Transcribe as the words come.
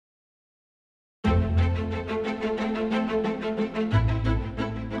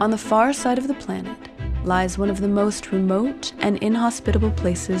On the far side of the planet lies one of the most remote and inhospitable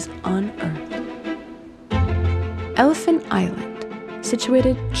places on Earth. Elephant Island,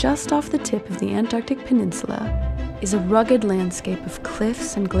 situated just off the tip of the Antarctic Peninsula, is a rugged landscape of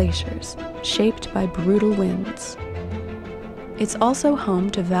cliffs and glaciers shaped by brutal winds. It's also home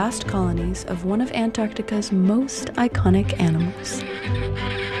to vast colonies of one of Antarctica's most iconic animals.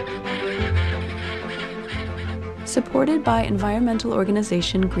 Supported by environmental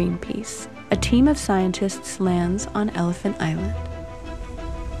organization Greenpeace, a team of scientists lands on Elephant Island.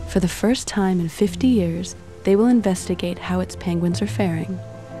 For the first time in 50 years, they will investigate how its penguins are faring.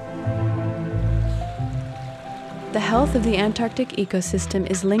 The health of the Antarctic ecosystem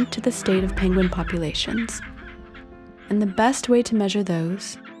is linked to the state of penguin populations. And the best way to measure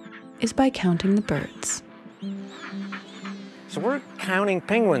those is by counting the birds. So we're counting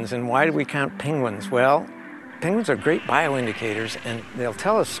penguins, and why do we count penguins? Well, penguins are great bioindicators, and they'll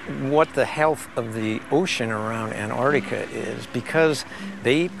tell us what the health of the ocean around Antarctica is because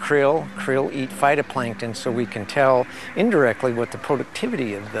they eat krill. Krill eat phytoplankton, so we can tell indirectly what the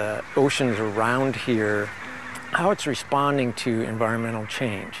productivity of the oceans around here, how it's responding to environmental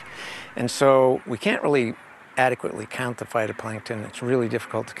change. And so we can't really adequately count the phytoplankton. It's really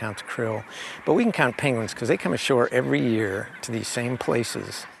difficult to count the krill. But we can count penguins because they come ashore every year to these same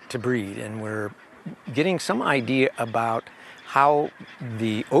places to breed, and we're getting some idea about how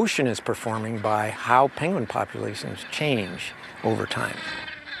the ocean is performing by how penguin populations change over time.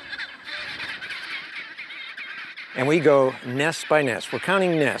 And we go nest by nest. We're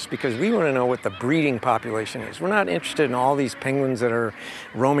counting nests because we want to know what the breeding population is. We're not interested in all these penguins that are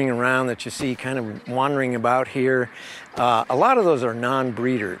roaming around that you see kind of wandering about here. A lot of those are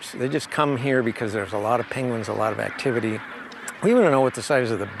non-breeders. They just come here because there's a lot of penguins, a lot of activity. We want to know what the size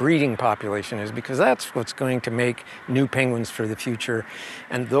of the breeding population is because that's what's going to make new penguins for the future.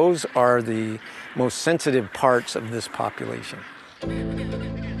 And those are the most sensitive parts of this population.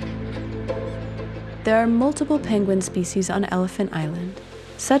 There are multiple penguin species on Elephant Island,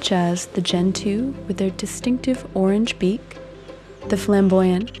 such as the gentoo with their distinctive orange beak, the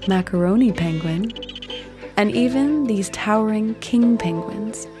flamboyant macaroni penguin, and even these towering king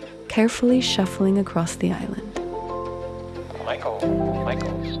penguins, carefully shuffling across the island. Michael.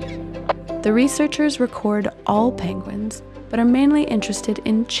 The researchers record all penguins, but are mainly interested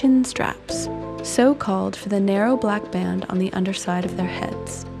in chin straps, so called for the narrow black band on the underside of their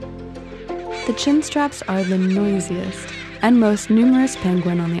heads. The chin straps are the noisiest and most numerous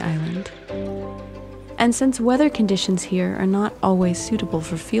penguin on the island. And since weather conditions here are not always suitable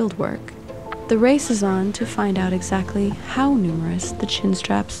for field work, the race is on to find out exactly how numerous the chin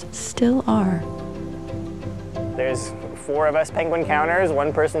straps still are. There's 4 of us penguin counters.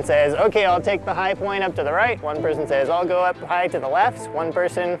 One person says, okay, I'll take the high point up to the right. One person says, I'll go up high to the left. One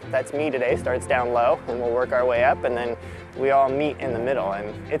person, that's me today, starts down low, and we'll work our way up, and then we all meet in the middle.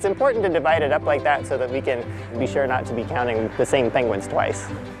 And it's important to divide it up like that so that we can be sure not to be counting the same penguins twice.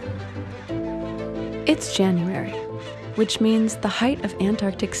 It's January, which means the height of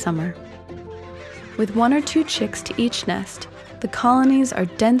Antarctic summer. With 1 or 2 chicks to each nest, the colonies are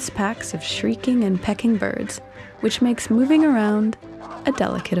dense packs of shrieking and pecking birds, which makes moving around a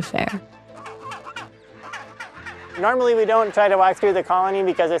delicate affair. Normally we don't try to walk through the colony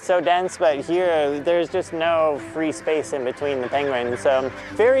because it's so dense, but here there's just no free space in between the penguins. So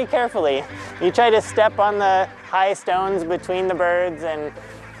very carefully, you try to step on the high stones between the birds and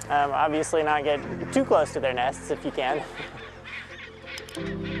obviously not get too close to their nests if you can.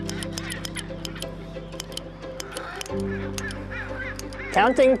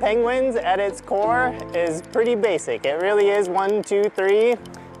 Counting penguins at its core is pretty basic. It really is 1, 2, 3.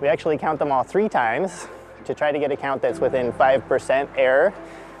 We actually count them all 3 times to try to get a count that's within 5% error.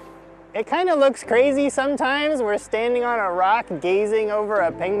 It kind of looks crazy sometimes. We're standing on a rock gazing over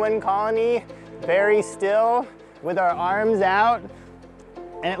a penguin colony, very still, with our arms out.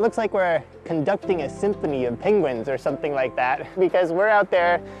 And it looks like we're conducting a symphony of penguins or something like that, because we're out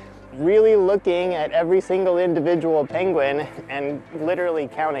there really looking at every single individual penguin and literally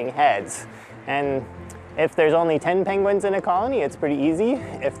counting heads. And if there's only 10 penguins in a colony, it's pretty easy.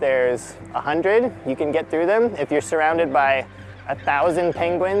 If there's 100, you can get through them. If you're surrounded by 1,000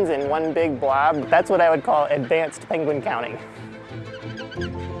 penguins in one big blob, that's what I would call advanced penguin counting.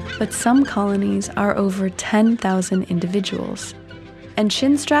 But some colonies are over 10,000 individuals, and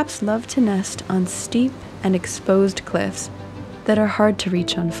chin straps love to nest on steep and exposed cliffs that are hard to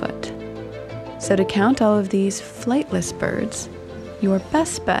reach on foot. So to count all of these flightless birds, your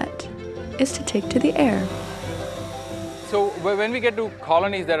best bet is to take to the air. So when we get to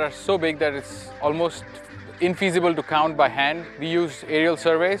colonies that are so big that it's almost infeasible to count by hand. We use aerial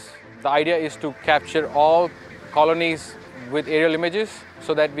surveys. The idea is to capture all colonies with aerial images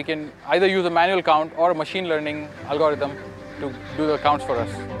so that we can either use a manual count or a machine learning algorithm to do the counts for us.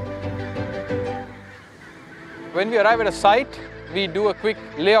 When we arrive at a site, we do a quick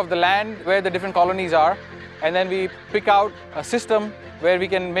lay of the land where the different colonies are, and then we pick out a system where we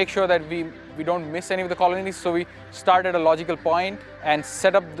can make sure that we don't miss any of the colonies. So we start at a logical point and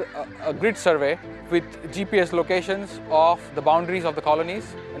set up a grid survey with GPS locations of the boundaries of the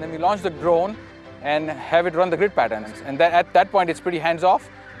colonies, and then we launch the drone and have it run the grid patterns. And at that point, it's pretty hands-off.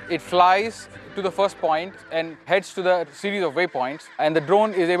 It flies to the first point and heads to the series of waypoints, and the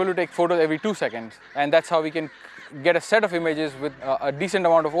drone is able to take photos every 2 seconds. And that's how we can get a set of images with a decent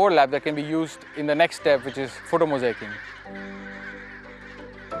amount of overlap that can be used in the next step, which is photomosaicing.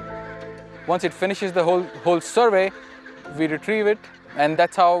 Once it finishes the whole survey, we retrieve it, and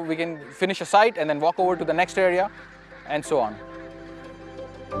that's how we can finish a site and then walk over to the next area, and so on.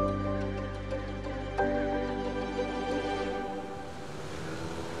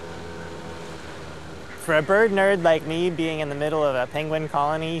 For a bird nerd like me, being in the middle of a penguin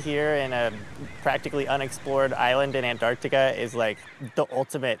colony here in a practically unexplored island in Antarctica is like the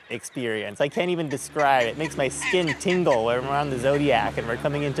ultimate experience. I can't even describe it. It makes my skin tingle when we're on the Zodiac and we're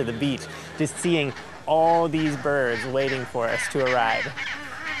coming into the beach, just seeing all these birds waiting for us to arrive.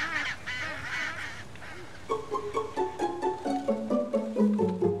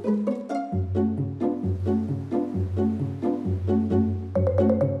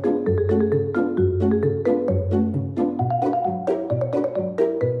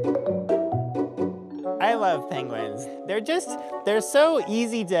 I love penguins. They're so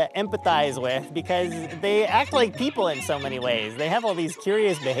easy to empathize with because they act like people in so many ways. They have all these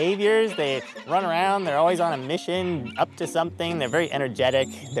curious behaviors. They run around, they're always on a mission, up to something. They're very energetic,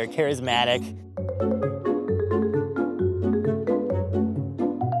 they're charismatic.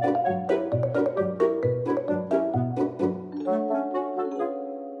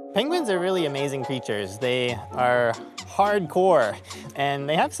 Penguins are really amazing creatures. They are hardcore, and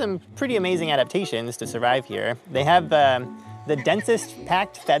they have some pretty amazing adaptations to survive here. They have the densest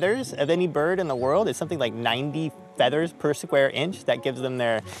packed feathers of any bird in the world. It's something like 90 feathers per square inch. That gives them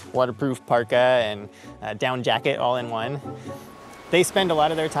their waterproof parka and down jacket all in one. They spend a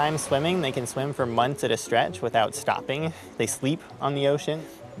lot of their time swimming. They can swim for months at a stretch without stopping. They sleep on the ocean.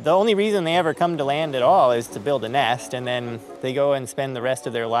 The only reason they ever come to land at all is to build a nest, and then they go and spend the rest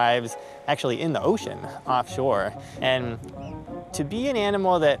of their lives actually in the ocean, offshore. And to be an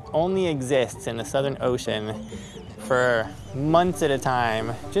animal that only exists in the Southern Ocean for months at a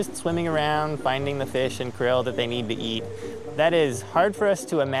time, just swimming around, finding the fish and krill that they need to eat, that is hard for us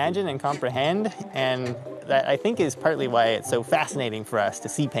to imagine and comprehend, and that I think is partly why it's so fascinating for us to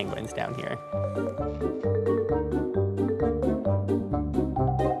see penguins down here.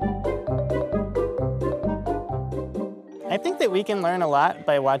 I think that we can learn a lot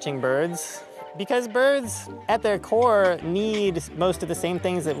by watching birds, because birds at their core need most of the same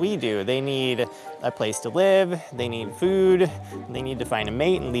things that we do. They need a place to live, they need food, they need to find a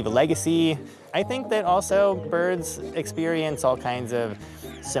mate and leave a legacy. I think that also birds experience all kinds of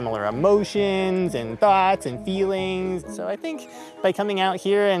similar emotions and thoughts and feelings. So I think by coming out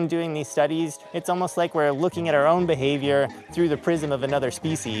here and doing these studies, it's almost like we're looking at our own behavior through the prism of another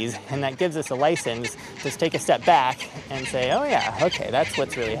species, and that gives us a license to take a step back and say, oh yeah, okay, that's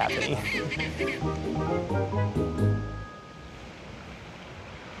what's really happening.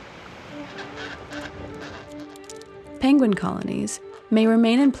 Penguin colonies may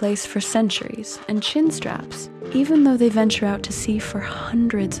remain in place for centuries and chin straps, even though they venture out to sea for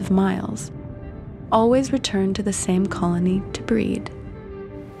hundreds of miles, always return to the same colony to breed.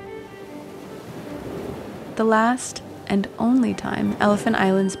 The last and only time Elephant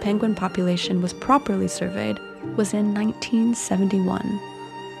Island's penguin population was properly surveyed was in 1971.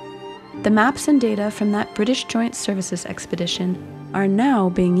 The maps and data from that British Joint Services expedition are now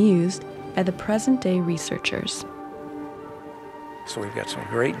being used by the present-day researchers. So we've got some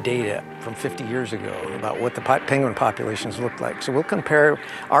great data from 50 years ago about what the penguin populations look like. So we'll compare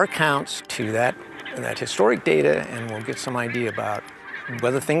our counts to that historic data, and we'll get some idea about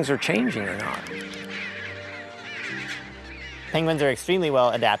whether things are changing or not. Penguins are extremely well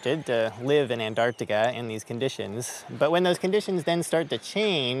adapted to live in Antarctica in these conditions. But when those conditions then start to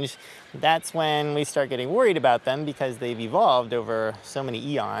change, that's when we start getting worried about them, because they've evolved over so many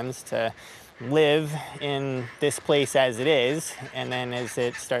eons to live in this place as it is, and then as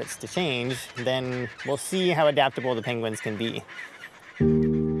it starts to change, then we'll see how adaptable the penguins can be.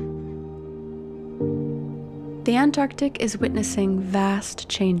 The Antarctic is witnessing vast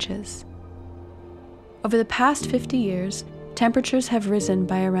changes. Over the past 50 years, temperatures have risen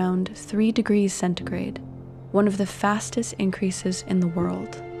by around 3 degrees centigrade, one of the fastest increases in the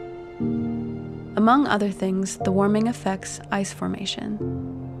world. Among other things, the warming affects ice formation.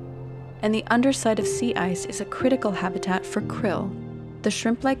 And the underside of sea ice is a critical habitat for krill, the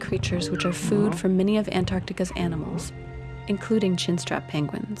shrimp-like creatures which are food for many of Antarctica's animals, including chinstrap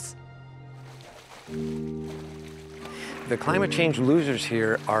penguins. The climate change losers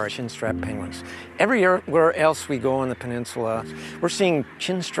here are chinstrap penguins. Everywhere else we go on the peninsula, we're seeing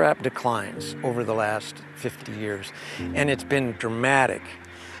chinstrap declines over the last 50 years, and it's been dramatic.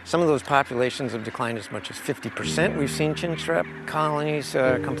 Some of those populations have declined as much as 50%. We've seen chinstrap colonies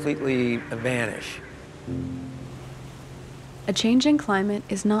completely vanish. A changing climate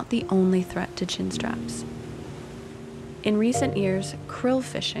is not the only threat to chinstraps. In recent years, krill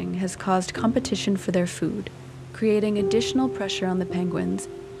fishing has caused competition for their food, creating additional pressure on the penguins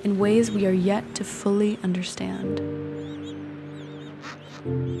in ways we are yet to fully understand.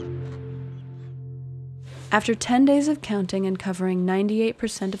 After 10 days of counting and covering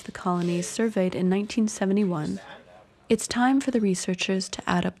 98% of the colonies surveyed in 1971, it's time for the researchers to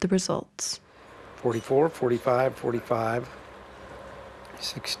add up the results. 44, 45, 45,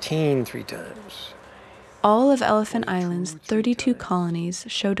 16 three times. All of Elephant Island's 32 colonies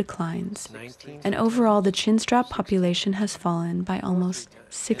show declines, and overall the chinstrap population has fallen by almost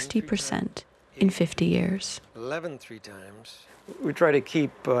 60% in 50 years. 11 three times. We try to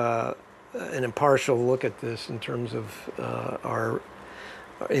keep an impartial look at this in terms of our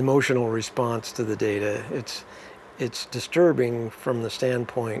emotional response to the data. It's disturbing from the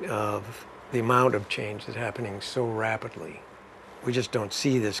standpoint of the amount of change that's happening so rapidly. We just don't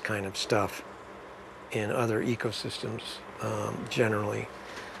see this kind of stuff in other ecosystems generally.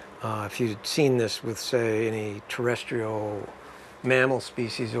 If you'd seen this with, say, any terrestrial mammal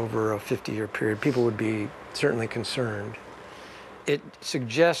species over a 50-year period, people would be certainly concerned. It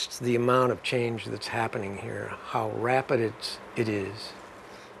suggests the amount of change that's happening here, how rapid it is.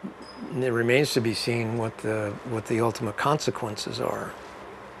 And it remains to be seen what the ultimate consequences are,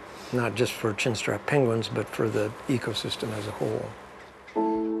 not just for chinstrap penguins, but for the ecosystem as a whole.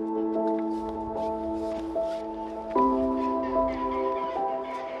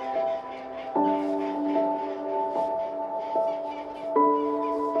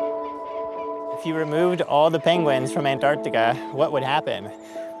 If you removed all the penguins from Antarctica, what would happen?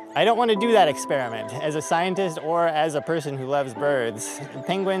 I don't want to do that experiment as a scientist or as a person who loves birds.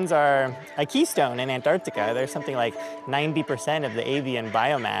 Penguins are a keystone in Antarctica. There's something like 90% of the avian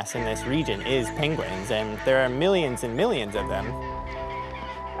biomass in this region is penguins, and there are millions and millions of them.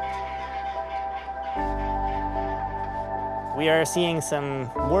 We are seeing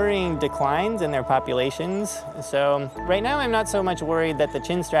some worrying declines in their populations. So right now I'm not so much worried that the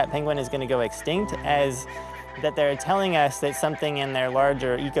chinstrap penguin is going to go extinct as that they're telling us that something in their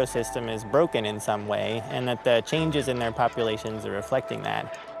larger ecosystem is broken in some way, and that the changes in their populations are reflecting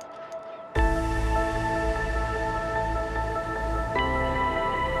that.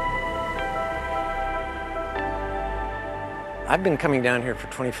 I've been coming down here for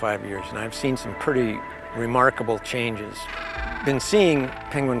 25 years, and I've seen some pretty remarkable changes. Been seeing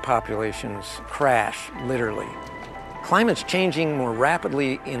penguin populations crash, literally. Climate's changing more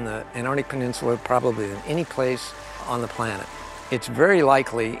rapidly in the Antarctic Peninsula probably than any place on the planet. It's very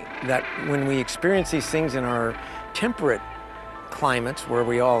likely that when we experience these things in our temperate climates where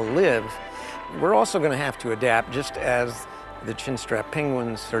we all live, we're also going to have to adapt, just as the chinstrap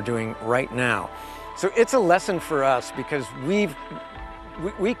penguins are doing right now. So it's a lesson for us, because we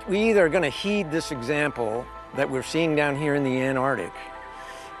either are going to heed this example that we're seeing down here in the Antarctic,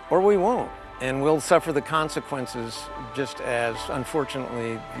 or we won't, and we'll suffer the consequences just as,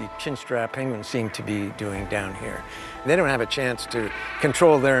 unfortunately, the chinstrap penguins seem to be doing down here. They don't have a chance to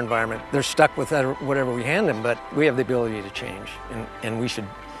control their environment. They're stuck with whatever we hand them, but we have the ability to change, and we should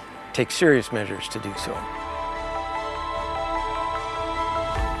take serious measures to do so.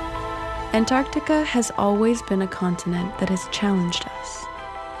 Antarctica has always been a continent that has challenged us.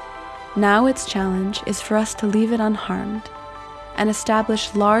 Now its challenge is for us to leave it unharmed and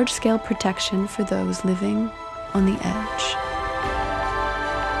establish large-scale protection for those living on the edge.